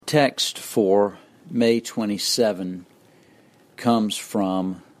text for May 27 comes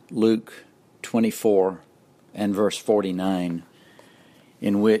from Luke 24 and verse 49,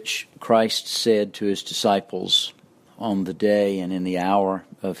 in which Christ said to his disciples on the day and in the hour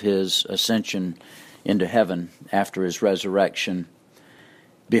of his ascension into heaven after his resurrection,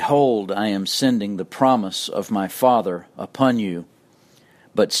 "Behold, I am sending the promise of my Father upon you,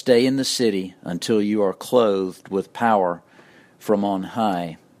 but stay in the city until you are clothed with power from on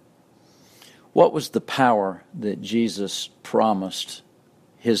high." What was the power that Jesus promised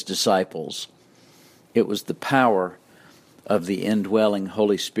his disciples? It was the power of the indwelling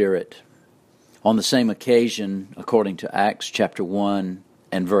Holy Spirit. On the same occasion, according to Acts chapter 1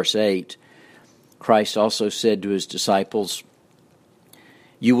 and verse 8, Christ also said to his disciples,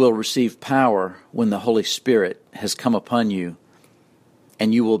 "You will receive power when the Holy Spirit has come upon you,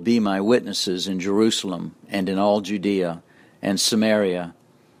 and you will be my witnesses in Jerusalem and in all Judea and Samaria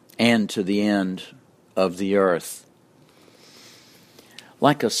and to the end of the earth."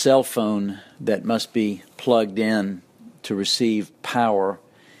 Like a cell phone that must be plugged in to receive power,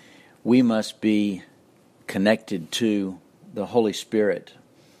 we must be connected to the Holy Spirit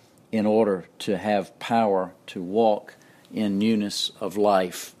in order to have power to walk in newness of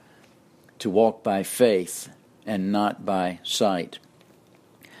life, to walk by faith and not by sight.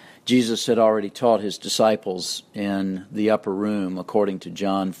 Jesus had already taught his disciples in the upper room, according to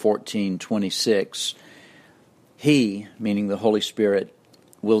John 14:26. He, meaning the Holy Spirit,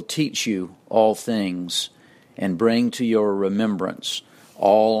 will teach you all things and bring to your remembrance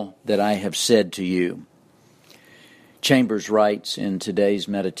all that I have said to you. Chambers writes in today's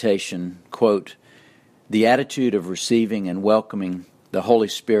meditation, quote, "The attitude of receiving and welcoming the Holy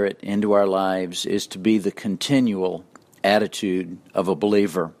Spirit into our lives is to be the continual attitude of a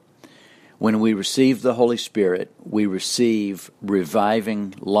believer. When we receive the Holy Spirit, we receive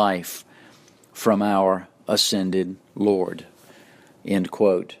reviving life from our ascended Lord." End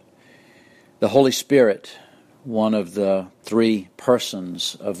quote. The Holy Spirit, one of the three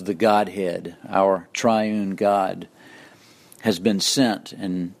persons of the Godhead, our triune God, has been sent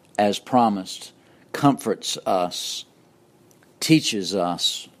and, as promised, comforts us, teaches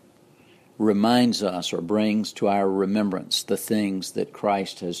us, reminds us, or brings to our remembrance the things that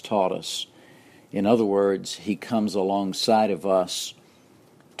Christ has taught us. In other words, he comes alongside of us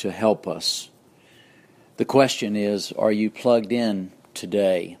to help us. The question is, are you plugged in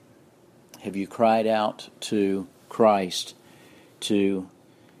today? Have you cried out to Christ to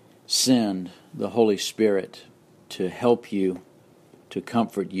send the Holy Spirit to help you, to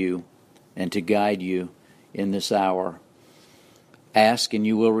comfort you, and to guide you in this hour? Ask and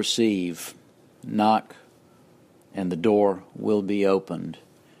you will receive. Knock and the door will be opened,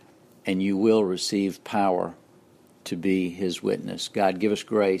 and you will receive power to be his witness. God, give us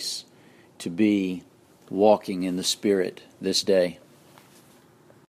grace to be walking in the Spirit this day.